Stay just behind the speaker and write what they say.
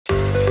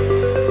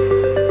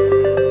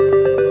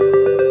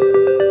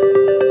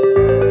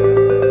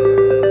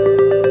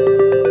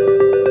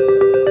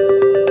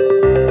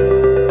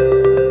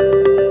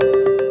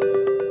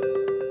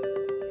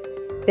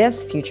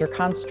This Future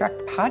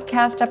Construct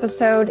podcast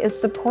episode is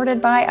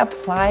supported by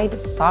Applied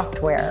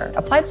Software.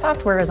 Applied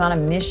Software is on a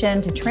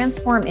mission to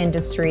transform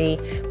industry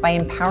by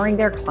empowering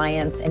their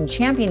clients and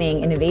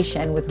championing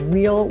innovation with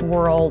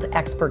real-world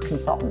expert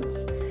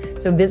consultants.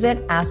 So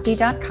visit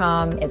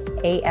ASTI.com, it's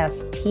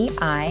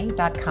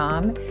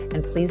ASTI.com,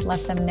 and please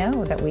let them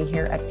know that we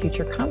here at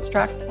Future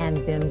Construct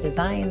and BIM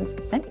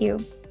Designs sent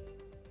you.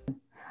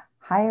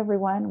 Hi,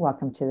 everyone.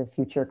 Welcome to the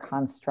Future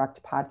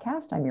Construct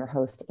podcast. I'm your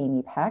host,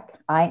 Amy Peck.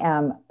 I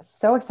am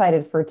so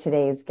excited for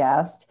today's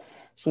guest.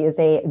 She is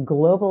a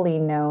globally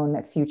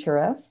known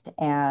futurist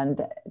and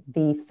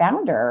the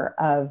founder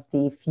of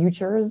the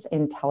Futures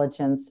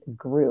Intelligence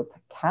Group.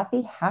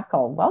 Kathy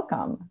Hackel,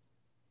 welcome.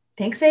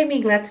 Thanks,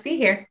 Amy. Glad to be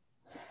here.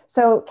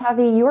 So,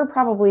 Kathy, you are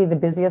probably the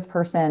busiest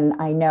person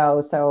I know.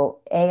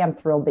 So, I'm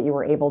thrilled that you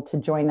were able to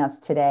join us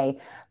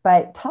today.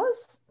 But tell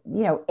us,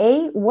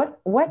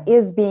 what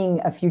is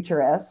being a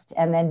futurist?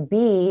 And then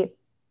B,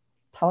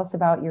 tell us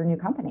about your new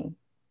company.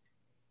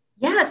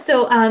 Yeah,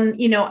 so, I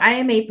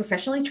am a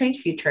professionally trained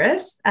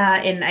futurist.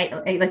 And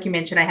I, like you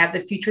mentioned, I have the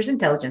Futures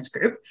Intelligence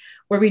Group,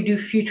 where we do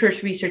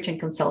futures research and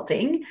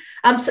consulting.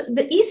 So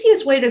the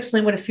easiest way to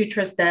explain what a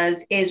futurist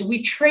does is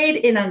we trade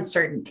in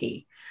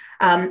uncertainty.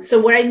 So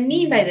what I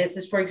mean by this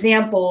is, for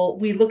example,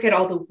 we look at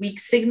all the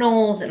weak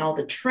signals and all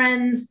the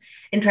trends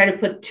and try to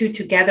put two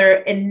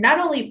together and not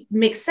only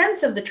make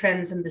sense of the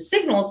trends and the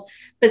signals,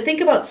 but think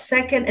about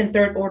second and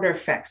third order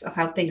effects of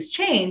how things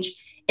change.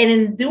 And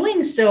in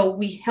doing so,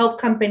 we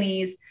help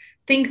companies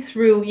think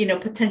through,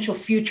 potential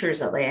futures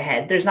that lay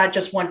ahead. There's not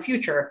just one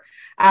future.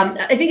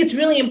 I think it's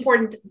really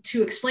important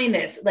to explain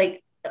this.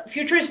 Like,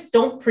 futures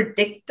don't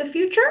predict the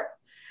future.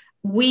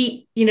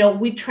 We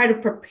try to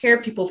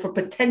prepare people for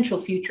potential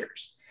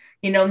futures.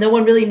 No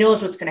one really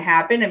knows what's going to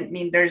happen. I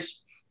mean, there's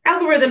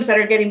algorithms that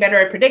are getting better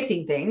at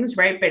predicting things,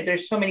 right? But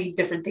there's so many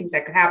different things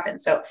that could happen.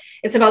 So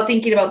it's about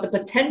thinking about the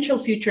potential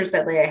futures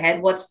that lay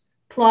ahead, what's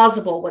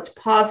plausible, what's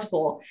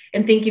possible,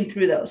 and thinking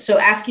through those. So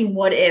asking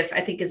what if, I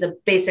think, is a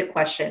basic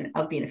question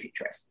of being a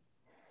futurist.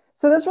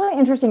 So that's really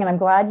interesting. And I'm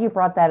glad you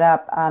brought that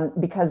up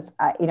because,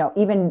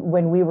 even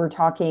when we were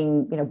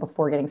talking,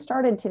 before getting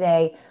started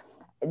today,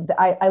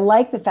 I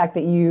like the fact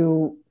that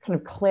you kind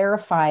of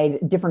clarified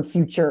different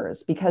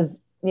futures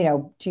because,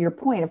 to your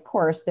point, of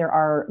course, there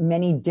are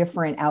many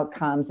different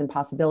outcomes and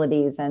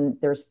possibilities, and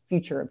there's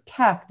future of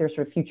tech, there's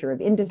sort of future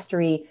of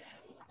industry.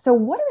 So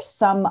what are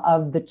some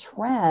of the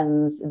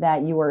trends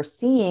that you are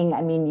seeing?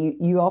 I mean,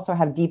 you also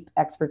have deep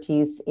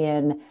expertise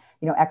in,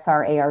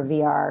 XR, AR,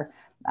 VR,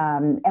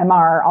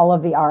 MR, all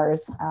of the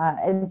Rs.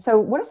 And so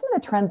what are some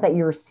of the trends that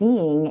you're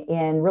seeing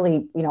in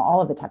really,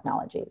 all of the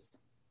technologies?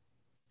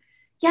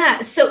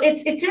 Yeah, so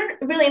it's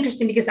really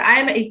interesting because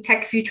I'm a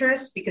tech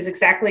futurist because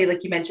exactly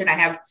like you mentioned, I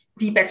have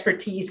deep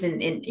expertise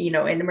in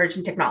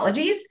emerging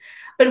technologies.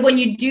 But when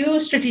you do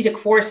strategic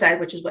foresight,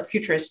 which is what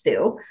futurists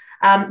do,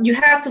 you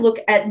have to look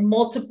at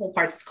multiple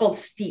parts. It's called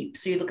STEEP.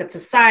 So you look at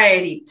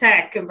society,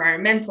 tech,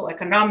 environmental,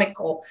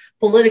 economical,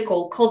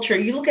 political, culture.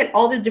 You look at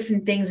all the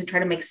different things and try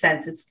to make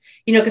sense. It's,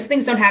 because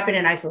things don't happen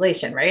in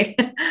isolation, right?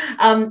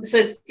 So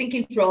it's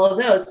thinking through all of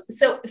those.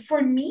 So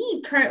for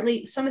me,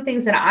 currently, some of the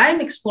things that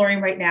I'm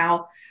exploring right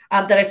now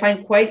that I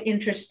find quite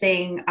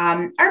interesting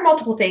are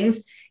multiple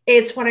things.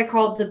 It's what I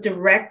call the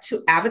direct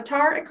to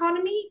avatar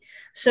economy.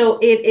 So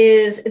it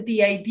is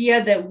the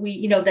idea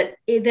that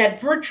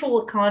that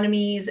virtual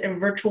economies and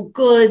virtual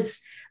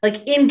goods,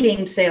 like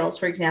in-game sales,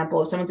 for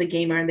example, if someone's a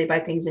gamer and they buy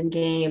things in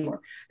game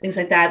or things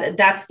like that,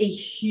 that's a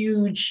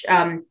huge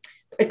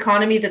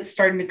economy that's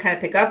starting to kind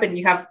of pick up. And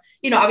you have,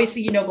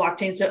 obviously,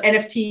 blockchain. So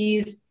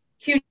NFTs,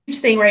 huge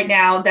thing right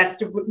now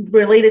that's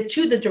related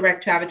to the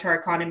direct to avatar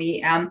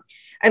economy.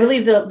 I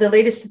believe the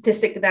latest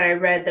statistic that I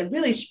read that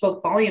really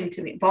spoke volumes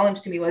to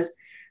me was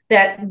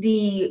that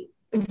the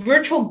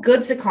virtual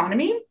goods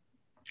economy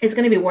is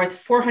going to be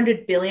worth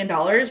 $400 billion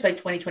by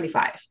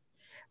 2025,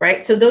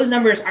 right? So those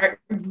numbers are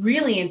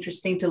really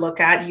interesting to look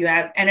at. You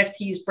have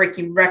NFTs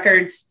breaking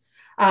records,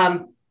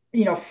 front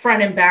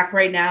and back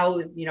right now,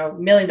 $1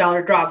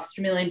 million drops,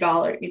 $3 million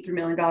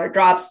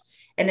drops,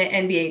 and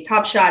an NBA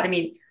Top Shot. I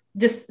mean,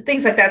 just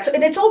things like that. So,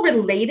 and it's all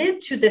related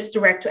to this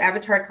direct to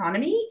avatar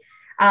economy.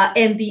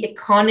 And the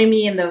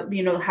economy and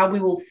the, how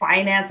we will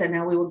finance and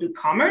how we will do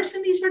commerce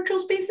in these virtual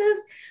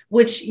spaces,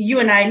 which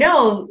you and I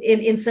know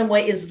in some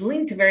way is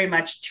linked very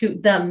much to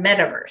the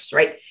metaverse,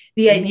 right?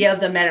 The idea of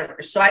the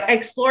metaverse. So I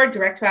explore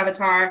direct to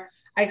avatar.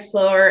 I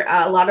explore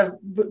a lot of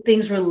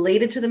things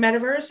related to the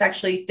metaverse,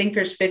 actually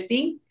Thinkers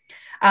 50.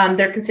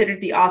 They're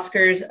considered the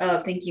Oscars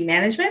of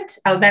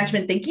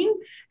management thinking.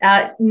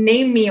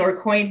 Name me or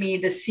coin me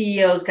the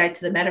CEO's Guide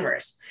to the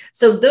Metaverse.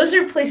 So those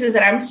are places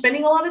that I'm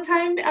spending a lot of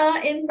time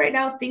in right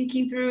now,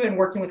 thinking through and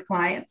working with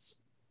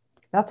clients.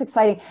 That's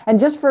exciting. And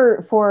just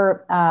for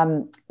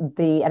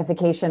the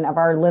edification of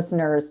our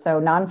listeners,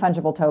 so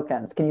non-fungible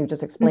tokens, can you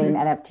just explain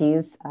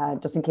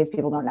NFTs, just in case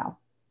people don't know?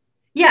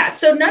 Yeah,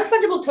 so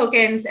non-fungible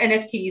tokens,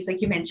 NFTs,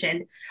 like you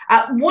mentioned,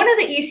 one of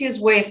the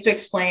easiest ways to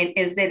explain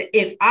is that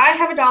if I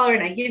have $1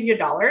 and I give you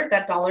 $1,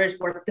 that dollar is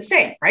worth the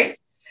same, right?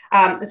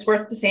 It's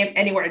worth the same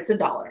anywhere. It's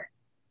 $1.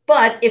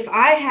 But if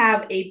I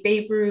have a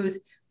Babe Ruth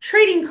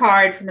trading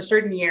card from a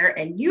certain year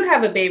and you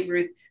have a Babe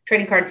Ruth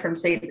trading card from,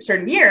 say, a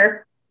certain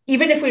year,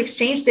 even if we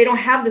exchange, they don't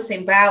have the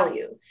same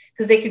value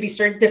because they could be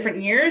certain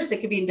different years. They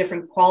could be in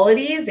different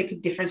qualities. They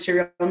could be different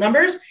serial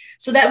numbers.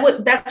 So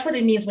that's what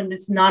it means when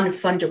it's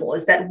non-fungible,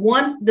 is that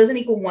one doesn't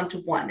equal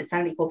 1-to-1. It's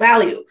not an equal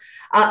value.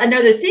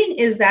 Another thing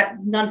is that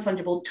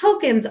non-fungible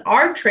tokens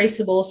are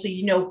traceable. So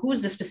you know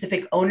who's the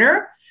specific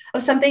owner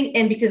of something.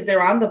 And because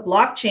they're on the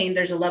blockchain,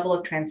 there's a level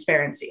of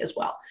transparency as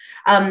well.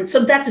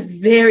 So that's a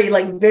very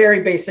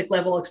basic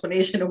level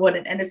explanation of what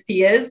an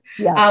NFT is.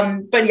 Yeah.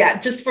 But yeah,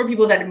 just for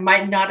people that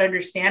might not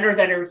understand or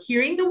that are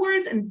hearing the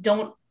words and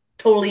don't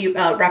totally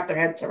wrap their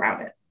heads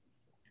around it.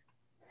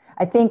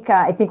 I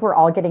think we're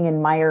all getting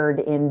admired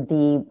in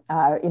the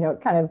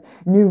kind of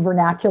new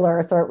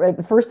vernacular. So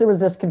at first there was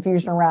this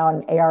confusion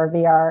around AR,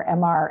 VR,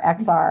 MR,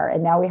 XR,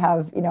 and now we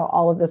have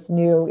all of this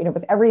new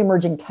with every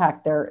emerging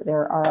tech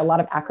there are a lot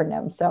of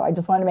acronyms. So I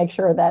just wanted to make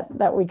sure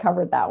that we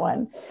covered that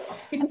one.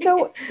 And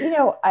so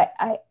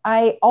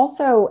I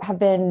also have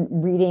been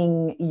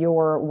reading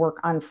your work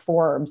on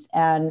Forbes,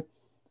 and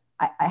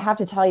I have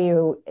to tell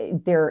you,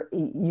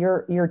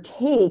 your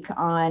take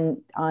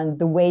on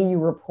the way you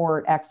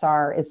report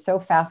XR is so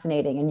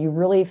fascinating, and you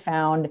really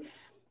found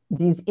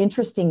these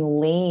interesting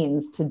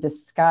lanes to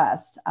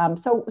discuss.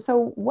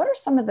 So what are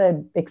some of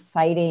the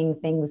exciting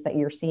things that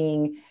you're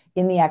seeing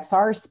in the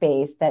XR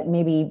space that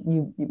maybe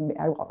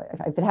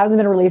if it hasn't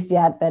been released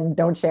yet, then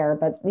don't share,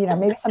 but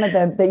maybe some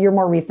of your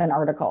more recent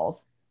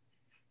articles?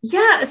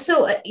 Yeah,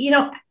 so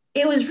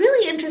it was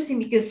really interesting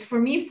because for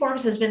me,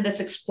 Forbes has been this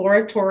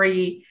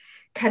exploratory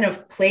kind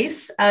of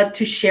place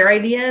to share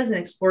ideas and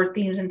explore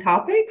themes and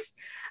topics.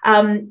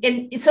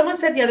 And someone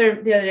said the other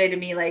day to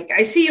me, like,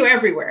 I see you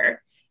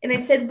everywhere. And I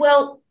said,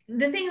 well,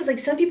 the thing is, like,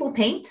 some people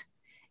paint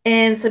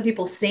and some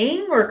people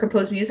sing or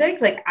compose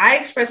music. Like, I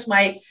express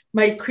my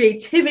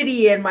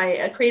creativity, and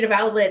my creative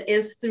outlet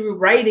is through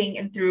writing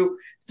and through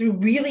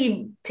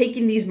really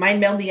taking these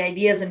mind-melding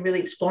ideas and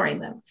really exploring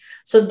them.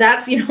 So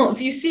that's,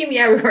 if you see me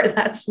everywhere,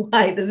 that's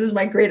why. This is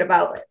my creative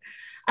outlet.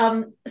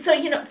 So,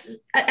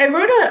 I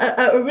wrote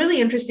a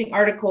really interesting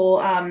article.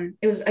 I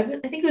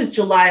think it was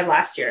July of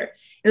last year.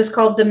 It was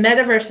called "The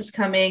Metaverse is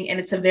Coming and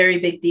It's a Very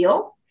Big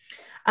Deal."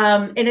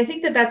 And I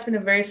think that's been a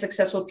very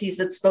successful piece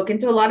that's spoken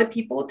to a lot of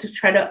people to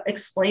try to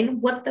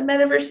explain what the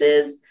metaverse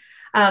is.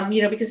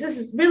 Because this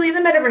is really, the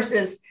metaverse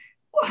is,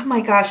 oh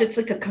my gosh, it's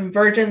like a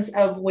convergence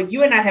of what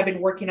you and I have been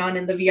working on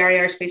in the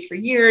VR space for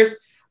years,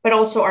 but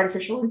also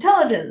artificial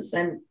intelligence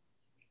and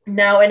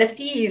now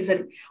NFTs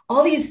and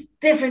all these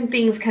different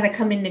things kind of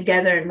coming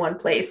together in one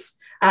place,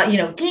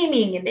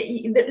 gaming,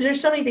 and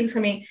there's so many things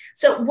coming.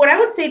 So what I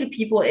would say to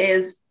people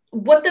is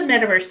what the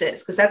metaverse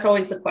is, because that's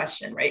always the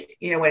question, right?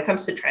 When it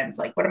comes to trends,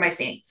 like, what am I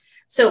seeing?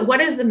 So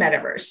what is the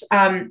metaverse?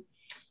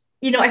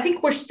 I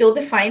think we're still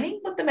defining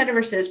what the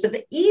metaverse is, but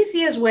the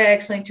easiest way I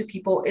explain to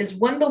people is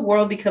when the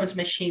world becomes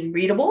machine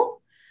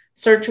readable,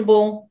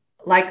 searchable,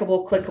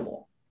 likable,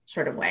 clickable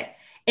sort of way.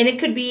 And it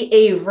could be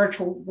a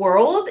virtual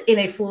world in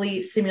a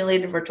fully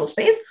simulated virtual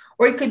space,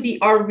 or it could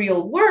be our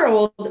real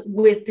world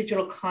with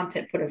digital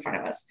content put in front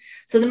of us.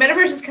 So the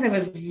metaverse is kind of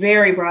a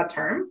very broad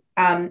term.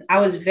 I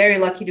was very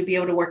lucky to be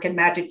able to work in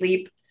Magic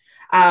Leap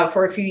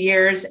for a few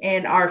years.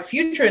 And our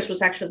futurist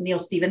was actually Neil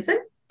Stephenson,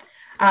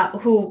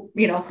 who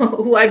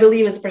I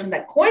believe is the person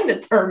that coined the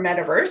term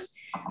metaverse.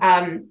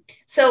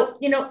 So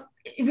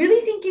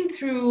really thinking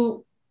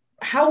through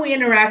how we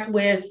interact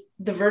with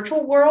the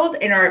virtual world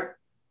in our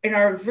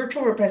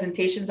virtual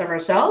representations of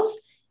ourselves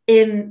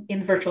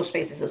in virtual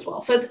spaces as well.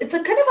 So it's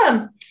a kind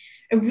of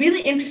a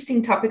really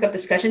interesting topic of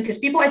discussion, because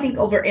people, I think,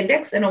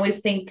 over-index and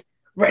always think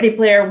Ready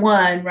Player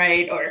One,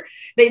 right? Or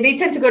they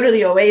tend to go to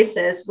the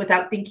Oasis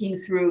without thinking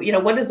through,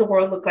 what does the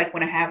world look like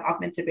when I have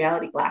augmented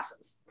reality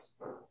glasses?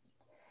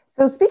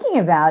 So speaking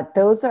of that,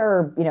 those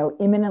are,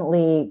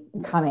 imminently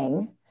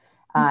coming.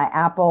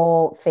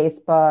 Apple,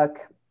 Facebook,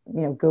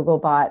 Google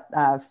bought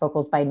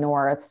Focals by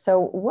North.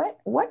 So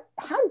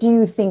how do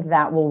you think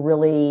that will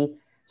really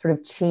sort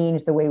of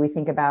change the way we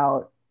think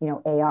about,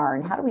 AR,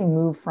 and how do we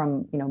move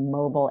from,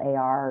 mobile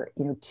AR,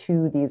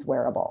 to these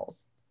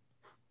wearables?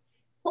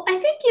 Well, I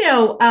think,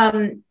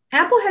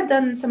 Apple had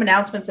done some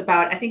announcements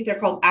about, I think they're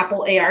called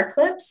Apple AR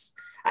clips,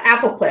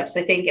 Apple clips,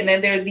 I think. And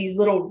then there are these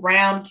little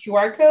round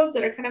QR codes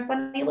that are kind of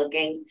funny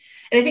looking.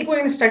 And I think we're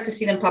going to start to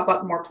see them pop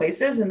up in more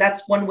places. And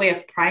that's one way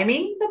of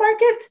priming the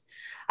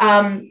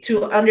market,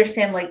 to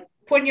understand, like,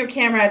 point your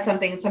camera at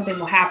something and something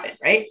will happen,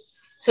 right?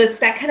 So it's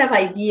that kind of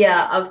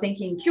idea of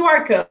thinking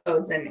QR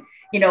codes and,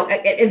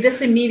 in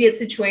this immediate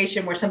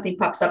situation where something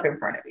pops up in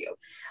front of you.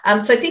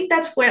 So I think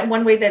that's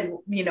one way that,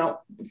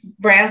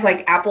 brands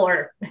like Apple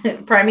are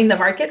priming the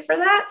market for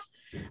that.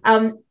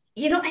 I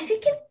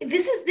think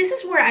this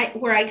is where I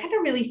kind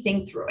of really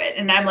think through it.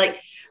 And I'm like,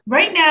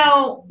 right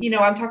now,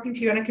 I'm talking to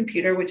you on a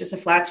computer, which is a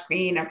flat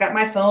screen. I've got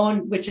my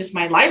phone, which is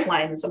my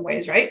lifeline in some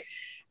ways, right?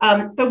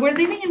 But we're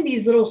living in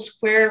these little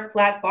square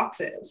flat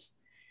boxes,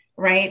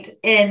 right?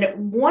 And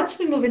once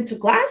we move into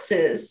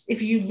glasses,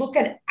 if you look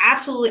at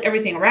absolutely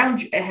everything around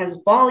you, it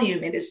has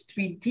volume, it is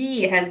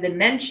 3D, it has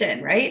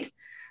dimension, right?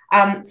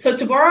 So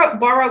to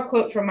borrow a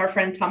quote from our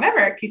friend Tom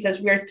Emmerich, he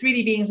says, we are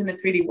 3D beings in the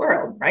 3D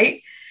world,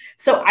 right?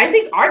 So I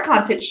think our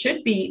content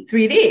should be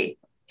 3D.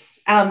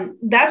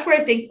 That's where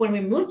I think when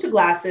we move to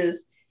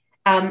glasses,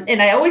 and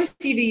I always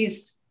see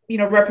these,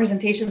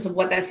 representations of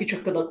what that future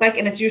could look like.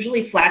 And it's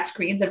usually flat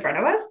screens in front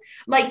of us.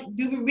 Like,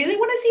 do we really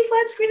want to see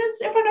flat screens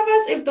in front of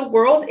us if the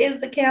world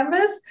is the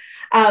canvas?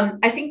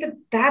 I think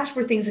that's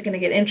where things are going to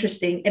get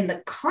interesting. And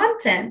the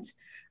content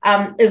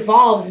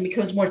evolves and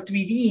becomes more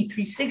 3D,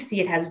 360.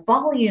 It has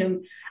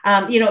volume.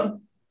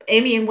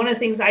 Amy, and one of the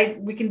things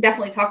we can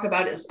definitely talk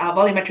about is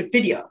volumetric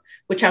video,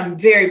 which I'm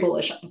very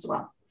bullish on as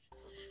well.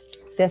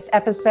 This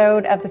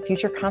episode of the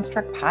Future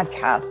Construct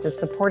podcast is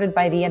supported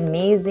by the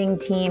amazing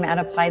team at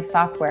Applied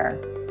Software.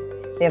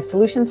 They have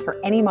solutions for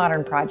any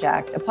modern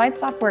project. Applied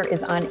Software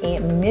is on a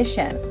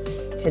mission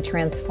to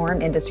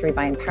transform industry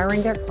by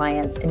empowering their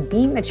clients and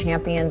being the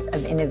champions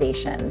of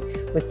innovation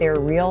with their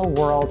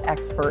real-world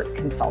expert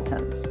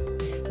consultants.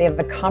 They have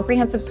a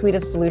comprehensive suite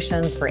of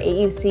solutions for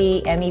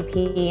AEC,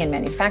 MEP, and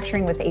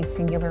manufacturing with a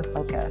singular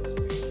focus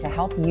to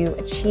help you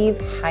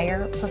achieve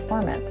higher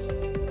performance.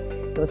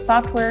 So with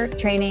software,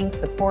 training,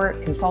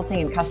 support, consulting,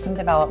 and custom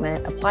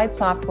development, Applied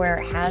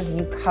Software has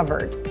you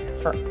covered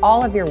for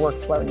all of your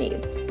workflow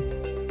needs.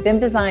 BIM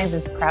Designs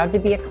is proud to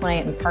be a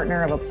client and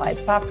partner of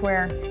Applied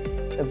Software.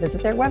 So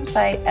visit their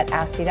website at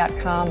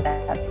asti.com,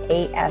 that's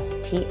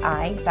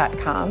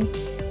ASTI.com.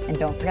 And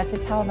don't forget to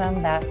tell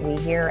them that we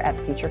here at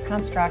Future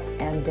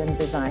Construct and BIM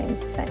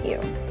Designs sent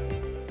you.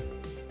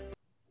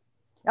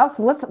 Oh,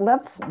 so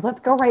let's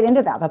go right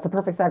into that. That's a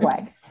perfect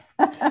segue.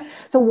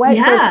 So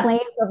explain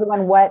to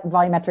everyone what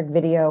volumetric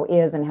video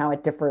is and how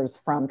it differs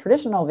from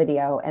traditional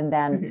video, and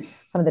then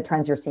some of the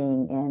trends you're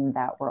seeing in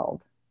that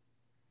world.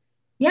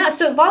 Yeah,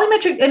 so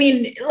volumetric,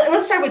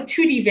 let's start with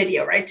 2D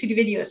video, right? 2D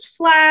video is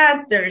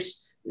flat.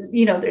 There's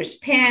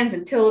pans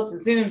and tilts and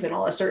zooms and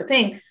all that sort of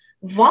thing.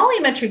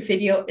 Volumetric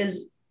video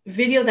is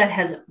video that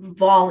has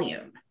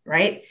volume,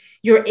 right?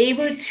 You're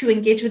able to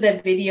engage with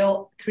that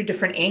video through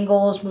different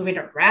angles, moving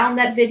around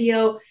that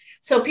video.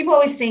 So people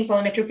always think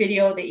volumetric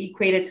video, they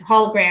equate it to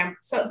hologram.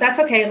 So that's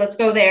okay. Let's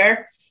go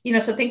there.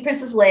 So think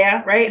Princess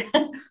Leia, right?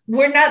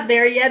 We're not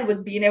there yet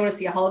with being able to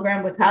see a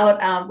hologram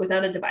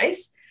without a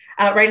device.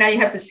 Right now, you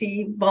have to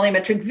see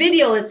volumetric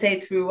video, let's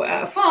say through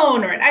a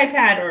phone or an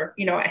iPad or,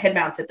 a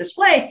head-mounted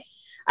display.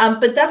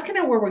 But that's kind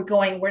of where we're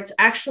going, where it's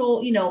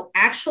actual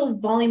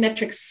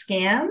volumetric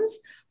scans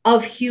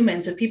of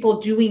humans, of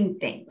people doing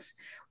things,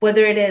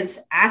 whether it is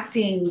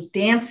acting,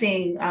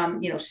 dancing,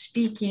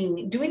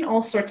 speaking, doing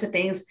all sorts of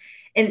things.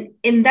 And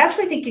that's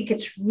where I think it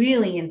gets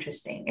really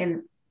interesting.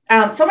 And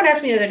someone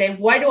asked me the other day,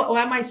 why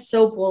am I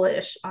so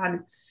bullish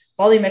on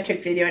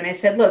volumetric video? And I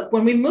said, look,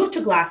 when we move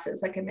to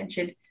glasses, like I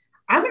mentioned,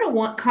 I'm going to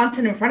want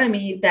content in front of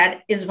me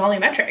that is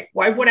volumetric.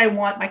 Why would I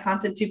want my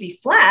content to be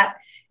flat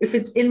if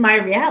it's in my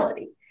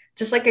reality?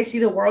 Just like I see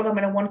the world, I'm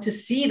going to want to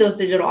see those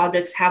digital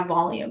objects have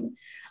volume.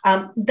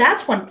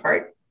 That's one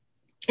part.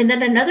 And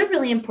then another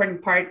really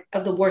important part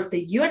of the work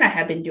that you and I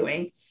have been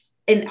doing,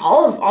 and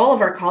all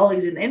of our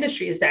colleagues in the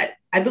industry, is that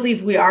I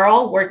believe we are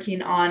all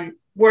working on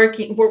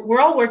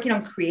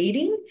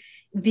creating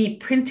the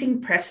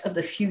printing press of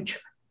the future,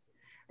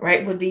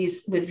 right? With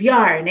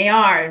VR and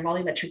AR and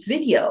volumetric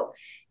video.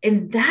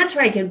 And that's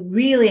where I get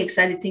really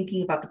excited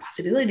thinking about the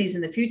possibilities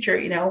in the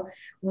future,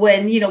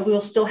 when,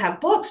 we'll still have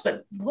books,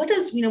 but what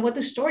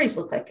do stories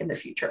look like in the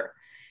future?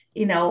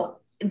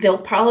 They'll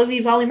probably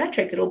be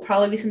volumetric. It'll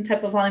probably be some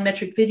type of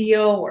volumetric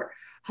video or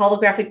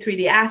holographic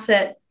 3D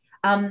asset.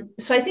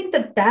 So I think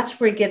that's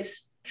where it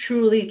gets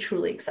truly,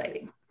 truly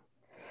exciting.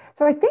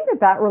 So I think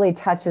that really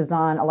touches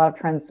on a lot of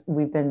trends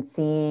we've been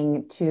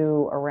seeing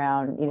too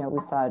around,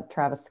 we saw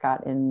Travis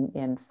Scott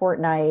in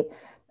Fortnite,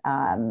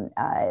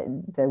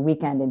 the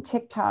weekend in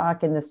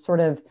TikTok, and this sort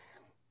of,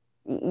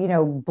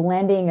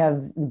 blending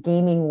of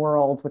gaming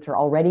worlds, which are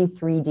already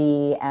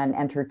 3D and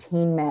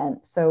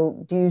entertainment.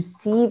 So do you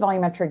see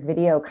volumetric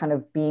video kind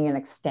of being an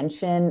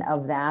extension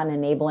of that and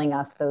enabling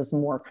us those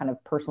more kind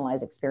of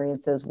personalized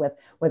experiences with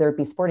whether it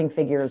be sporting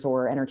figures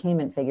or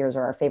entertainment figures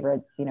or our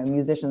favorite,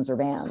 musicians or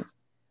bands?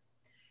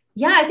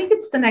 Yeah, I think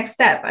it's the next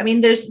step.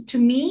 To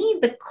me,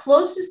 the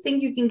closest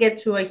thing you can get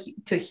to a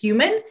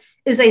human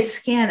is a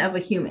scan of a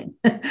human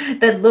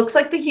that looks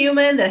like the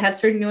human, that has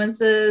certain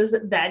nuances,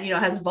 that,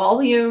 has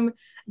volume.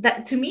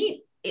 That to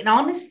me, in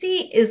honesty,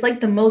 is like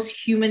the most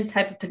human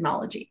type of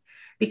technology,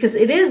 because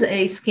it is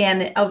a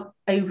scan of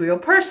a real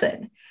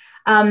person.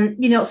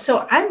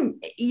 So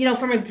I'm,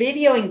 from a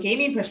video and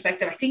gaming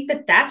perspective, I think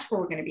that's where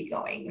we're going to be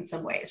going in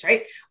some ways,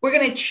 right? We're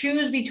going to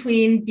choose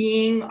between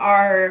being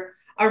our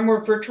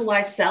more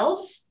virtualized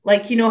selves,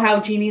 like,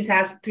 how Genies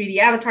has 3D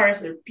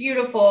avatars, they're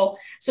beautiful.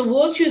 So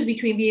we'll choose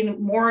between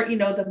being more,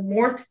 the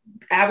more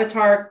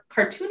avatar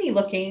cartoony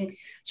looking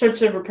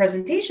sorts of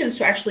representations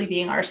to actually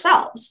being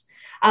ourselves.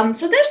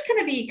 So there's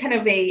going to be kind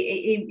of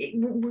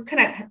we're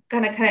kind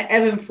of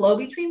ebb and flow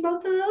between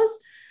both of those.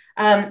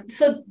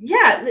 So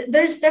yeah,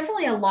 there's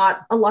definitely a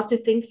lot to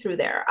think through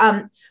there.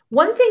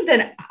 One thing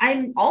that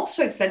I'm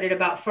also excited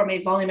about from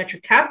a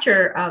volumetric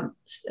capture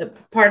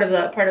part of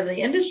the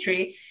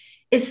industry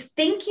is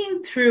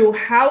thinking through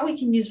how we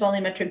can use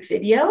volumetric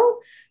video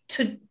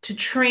to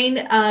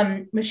train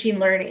machine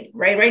learning.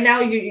 Right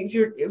now, if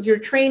you're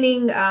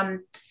training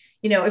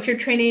if you're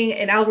training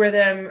an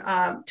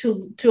algorithm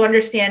to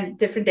understand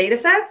different data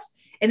sets,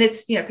 and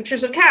it's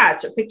pictures of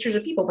cats or pictures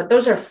of people, but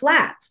those are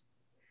flat,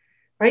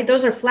 right?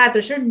 Those are flat.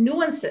 There's certain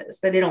nuances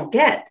that they don't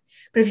get.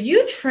 But if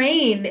you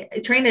train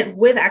it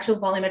with actual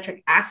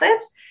volumetric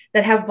assets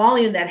that have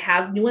volume, that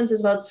have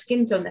nuances about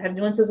skin tone, that have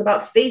nuances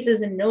about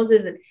faces and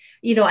noses and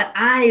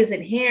eyes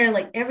and hair,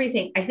 like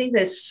everything, I think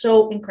that's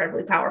so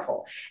incredibly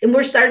powerful. And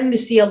we're starting to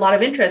see a lot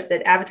of interest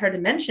at Avatar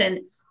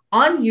Dimension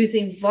on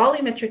using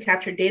volumetric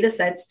capture data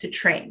sets to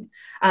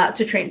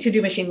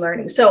do machine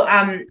learning. So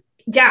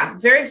yeah,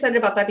 very excited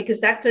about that,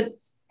 because that could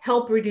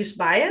help reduce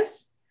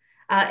bias.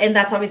 And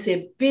that's obviously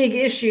a big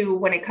issue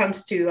when it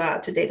comes to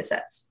data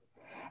sets.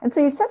 And so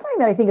you said something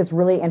that I think is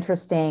really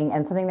interesting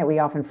and something that we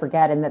often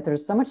forget, and that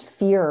there's so much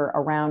fear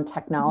around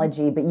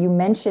technology. But you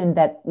mentioned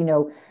that,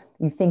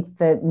 you think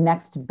the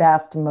next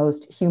best,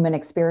 most human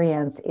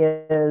experience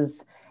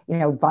is,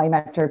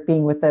 volumetric,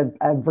 being with a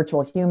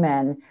virtual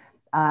human,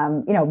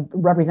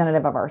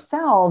 representative of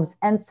ourselves.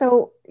 And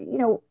so,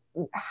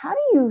 how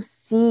do you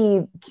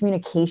see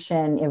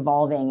communication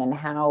evolving,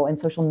 and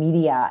social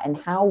media, and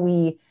how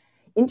we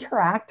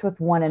interact with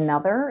one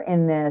another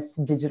in this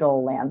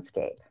digital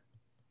landscape?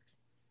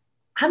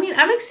 I mean,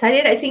 I'm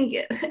excited. I think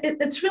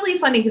it's really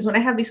funny, because when I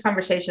have these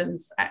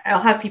conversations,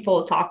 I'll have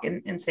people talk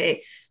and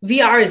say,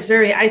 VR is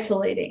very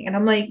isolating. And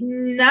I'm like,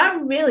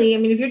 not really. I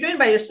mean, if you're doing it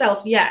by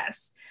yourself,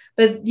 yes.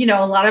 But,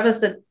 a lot of us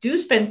that do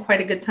spend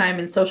quite a good time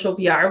in social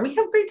VR, we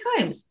have great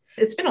times.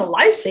 It's been a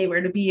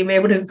lifesaver to be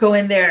able to go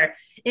in there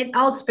in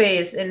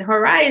Outspace, in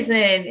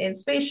Horizon, in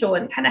Spatial,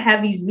 and kind of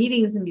have these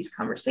meetings and these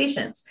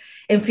conversations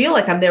and feel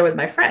like I'm there with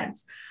my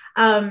friends.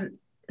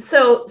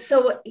 So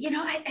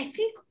I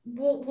think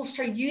we'll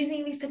start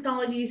using these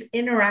technologies,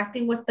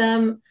 interacting with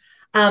them.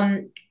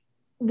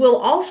 We'll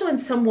also, in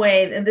some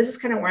way, and this is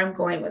kind of where I'm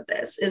going with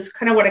this, is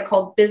kind of what I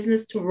call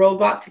business to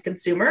robot to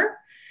consumer.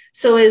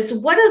 So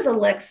what does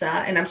Alexa,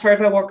 and I'm sorry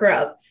if I woke her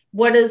up,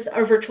 what does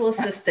our virtual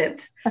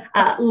assistant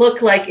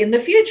look like in the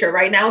future?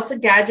 Right now, it's a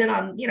gadget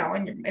on,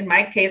 in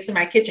my case, in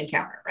my kitchen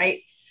counter,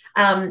 right?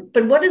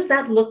 But what does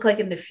that look like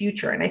in the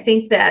future? And I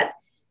think that,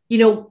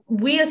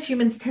 we as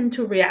humans tend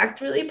to react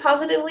really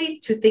positively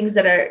to things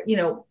that are,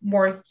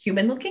 more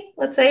human looking,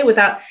 let's say,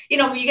 without,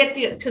 when you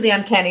get to the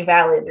uncanny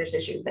valley, there's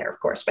issues there, of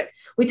course, but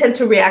we tend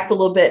to react a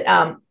little bit,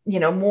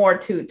 more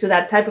to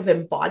that type of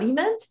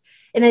embodiment.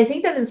 And I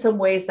think that in some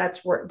ways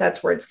that's where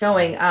it's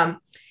going.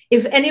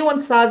 If anyone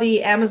saw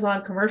the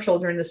Amazon commercial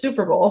during the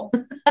Super Bowl,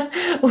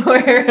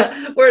 where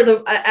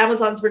the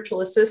Amazon's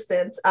virtual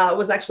assistant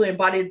was actually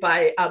embodied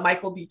by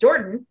Michael B.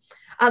 Jordan,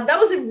 that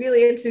was a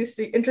really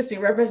interesting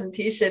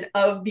representation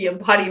of the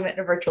embodiment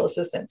of virtual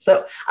assistant.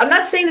 So I'm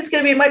not saying it's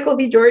going to be Michael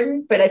B.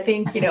 Jordan, but I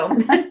think, it'll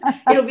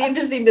be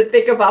interesting to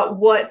think about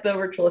what the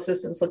virtual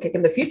assistants look like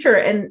in the future,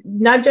 and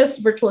not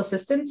just virtual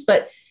assistants,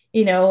 but,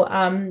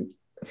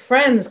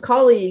 friends,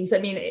 colleagues. I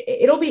mean,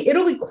 it'll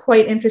be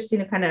quite interesting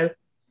to kind of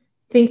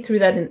think through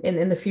that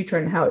in the future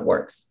and how it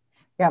works.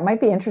 Yeah, it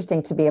might be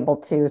interesting to be able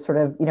to sort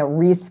of,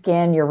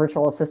 reskin your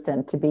virtual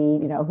assistant to be,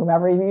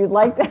 whomever you'd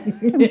like that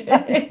to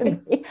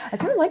be. I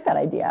sort of like that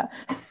idea.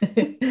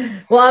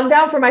 Well, I'm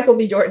down for Michael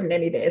B. Jordan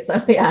any day.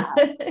 So yeah.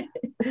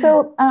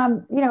 So,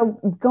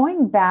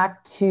 going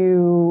back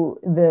to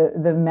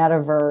the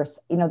metaverse,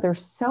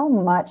 there's so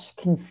much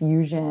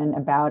confusion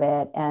about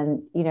it.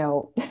 And,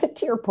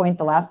 to your point,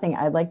 the last thing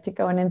I'd like to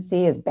go in and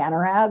see is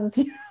banner ads,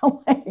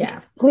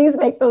 please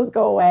make those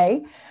go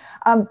away.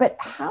 But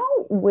how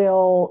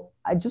will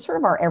just sort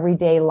of our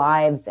everyday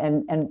lives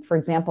and for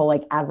example,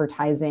 like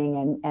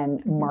advertising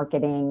and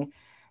marketing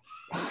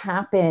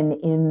happen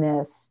in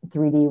this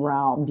 3D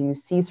realm? Do you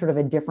see sort of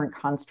a different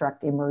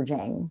construct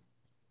emerging?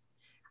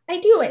 I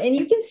do. And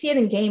you can see it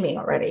in gaming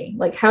already.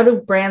 Like, how do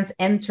brands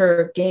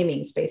enter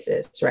gaming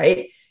spaces,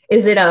 right?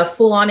 Is it a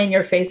full on in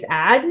your face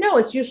ad? No,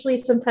 it's usually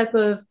some type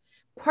of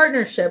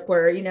partnership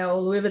where,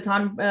 Louis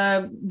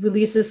Vuitton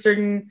releases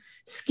certain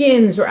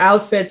skins or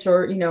outfits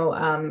or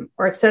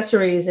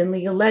accessories in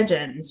League of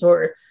Legends,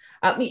 or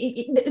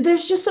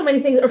there's just so many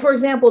things. Or for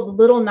example, the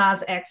Lil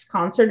Nas X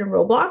concert in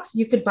Roblox,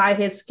 you could buy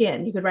his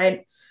skin. You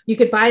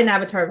could buy an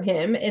avatar of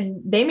him, and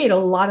they made a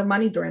lot of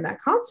money during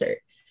that concert.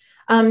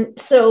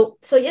 So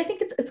yeah, I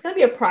think it's going to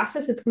be a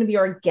process. It's going to be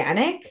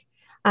organic.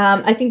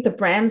 I think the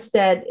brands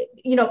that,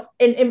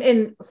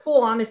 in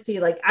full honesty,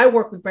 like I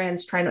work with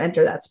brands trying to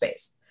enter that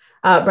space.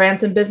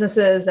 Brands and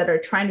businesses that are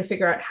trying to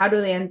figure out how do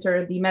they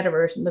enter the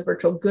metaverse and the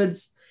virtual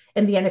goods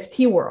and the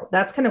NFT world.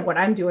 That's kind of what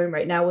I'm doing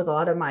right now with a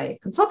lot of my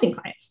consulting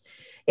clients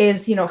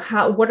is,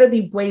 what are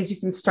the ways you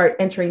can start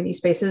entering these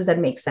spaces that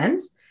make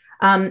sense?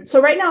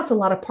 So right now it's a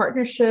lot of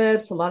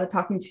partnerships, a lot of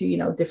talking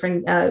to,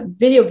 different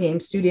video game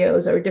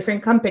studios or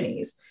different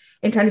companies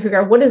and trying to figure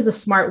out what is the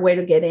smart way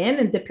to get in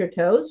and dip your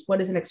toes.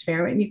 What is an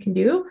experiment you can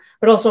do,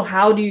 but also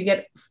how do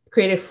you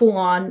create a full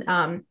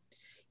on,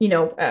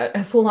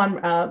 a full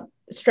on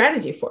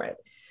strategy for it.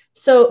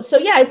 So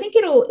yeah, I think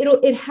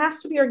it has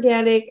to be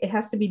organic. It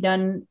has to be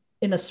done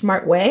in a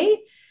smart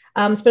way,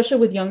 especially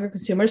with younger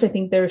consumers. I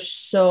think they're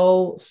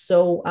so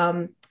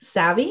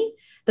savvy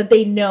that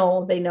they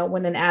know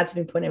when an ad's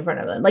been put in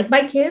front of them. Like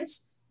my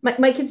kids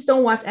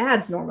don't watch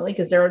ads normally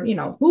because they're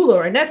Hulu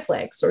or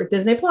Netflix or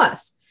Disney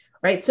Plus,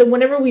 right? So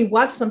whenever we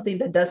watch something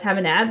that does have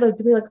an ad, they'll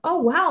be like, "Oh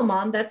wow,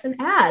 mom, that's an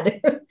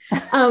ad."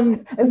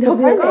 They'll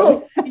be like,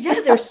 "Oh yeah,"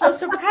 they're so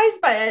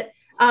surprised by it.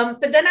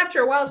 But then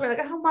after a while, we're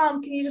like, "Oh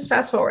mom, can you just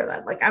fast forward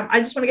that? Like I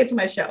just want to get to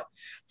my show."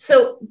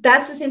 So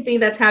that's the same thing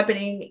that's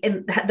happening,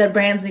 and that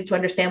brands need to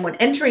understand when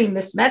entering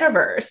this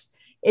metaverse.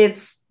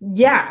 It's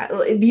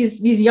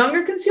these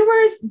younger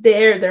consumers,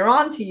 they're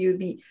on to you.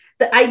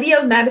 The idea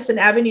of Madison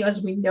Avenue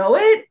as we know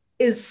it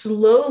is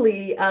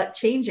slowly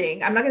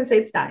changing. I'm not going to say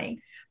it's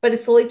dying, but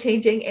it's slowly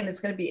changing, and it's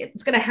going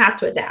to have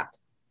to adapt.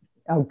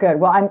 Oh, good.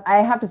 Well, I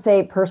have to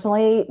say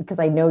personally, because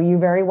I know you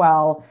very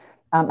well,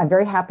 I'm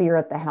very happy you're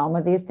at the helm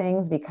of these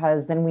things,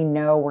 because then we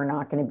know we're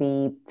not going to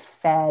be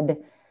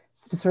fed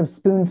sort of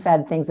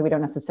spoon-fed things that we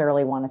don't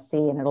necessarily want to see,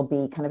 and it'll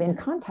be kind of in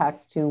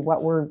context to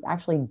what we're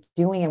actually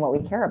doing and what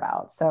we care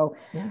about. So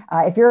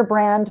if you're a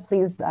brand,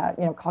 please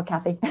call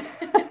Kathy.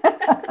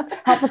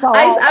 Help us all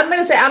out. I'm going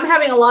to say I'm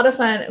having a lot of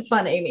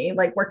fun, Amy,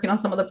 like working on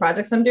some of the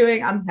projects I'm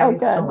doing. I'm having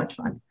so much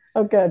fun.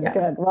 Oh, good,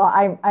 good. Well,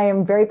 I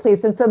am very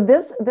pleased. And so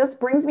this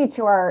brings me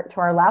to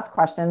our last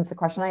question. It's the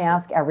question I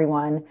ask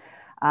everyone.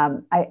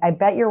 I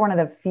bet you're one of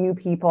the few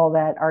people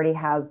that already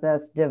has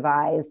this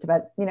devised,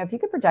 but if you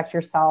could project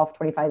yourself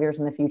 25 years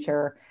in the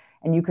future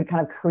and you could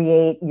kind of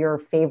create your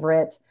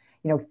favorite,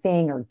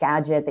 thing or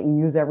gadget that you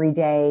use every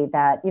day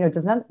that,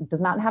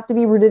 does not have to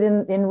be rooted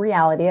in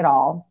reality at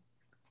all,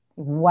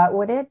 what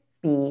would it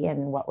be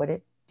and what would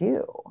it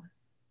do?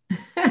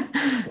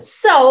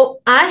 So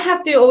I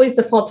have to always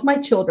default to my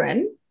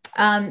children.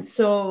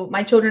 So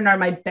my children are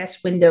my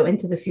best window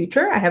into the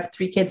future. I have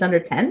 3 kids under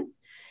 10.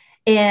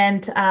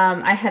 And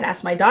I had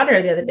asked my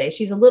daughter the other day,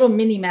 she's a little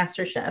mini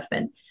master chef.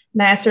 And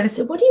I asked her, and I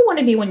said, "What do you want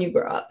to be when you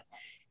grow up?"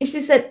 And she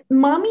said,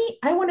 "Mommy,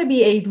 I want to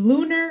be a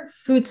lunar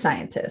food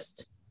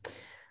scientist." I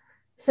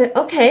said,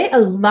 "Okay,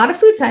 not a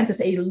food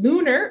scientist, a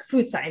lunar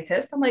food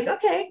scientist." I'm like,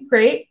 "Okay,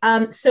 great."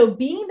 So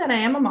being that I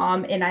am a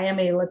mom and I am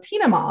a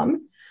Latina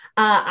mom,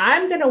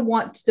 I'm going to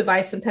want to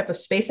devise some type of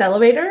space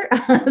elevator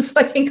so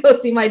I can go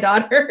see my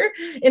daughter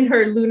in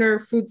her lunar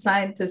food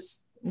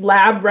scientist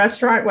lab,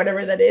 restaurant,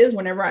 whatever that is,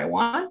 whenever I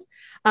want,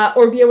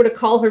 or be able to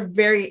call her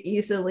very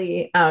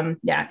easily,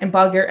 and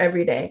bug her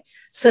every day.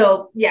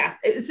 So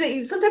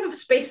it's some type of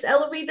space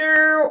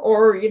elevator,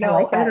 or I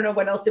don't know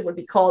what else it would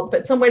be called,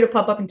 but some way to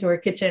pop up into her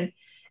kitchen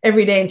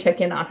every day and check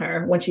in on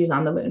her when she's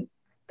on the moon.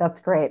 That's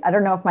great. I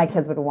don't know if my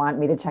kids would want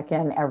me to check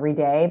in every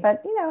day,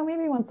 but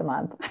maybe once a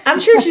month. I'm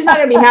sure she's not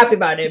going to be happy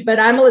about it, but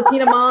I'm a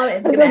Latina mom.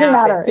 It's going to happen.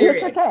 Matter.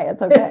 Period. It's okay.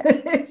 It's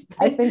okay.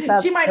 I think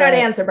that's she might not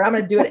answer, but I'm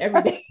going to do it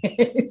every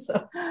day.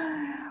 So,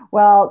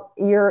 well,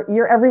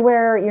 you're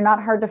everywhere. You're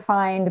not hard to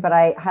find, but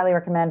I highly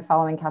recommend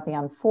following Kathy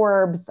on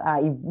Forbes.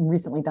 You've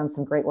recently done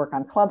some great work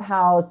on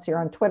Clubhouse. You're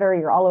on Twitter.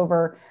 You're all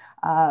over.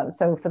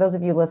 So for those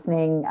of you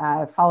listening,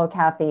 follow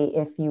Kathy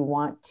if you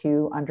want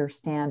to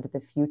understand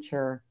the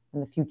future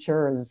and the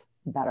futures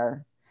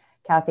better.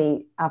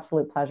 Kathy,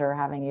 absolute pleasure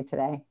having you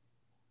today.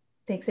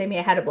 Thanks, Amy.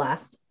 I had a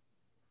blast.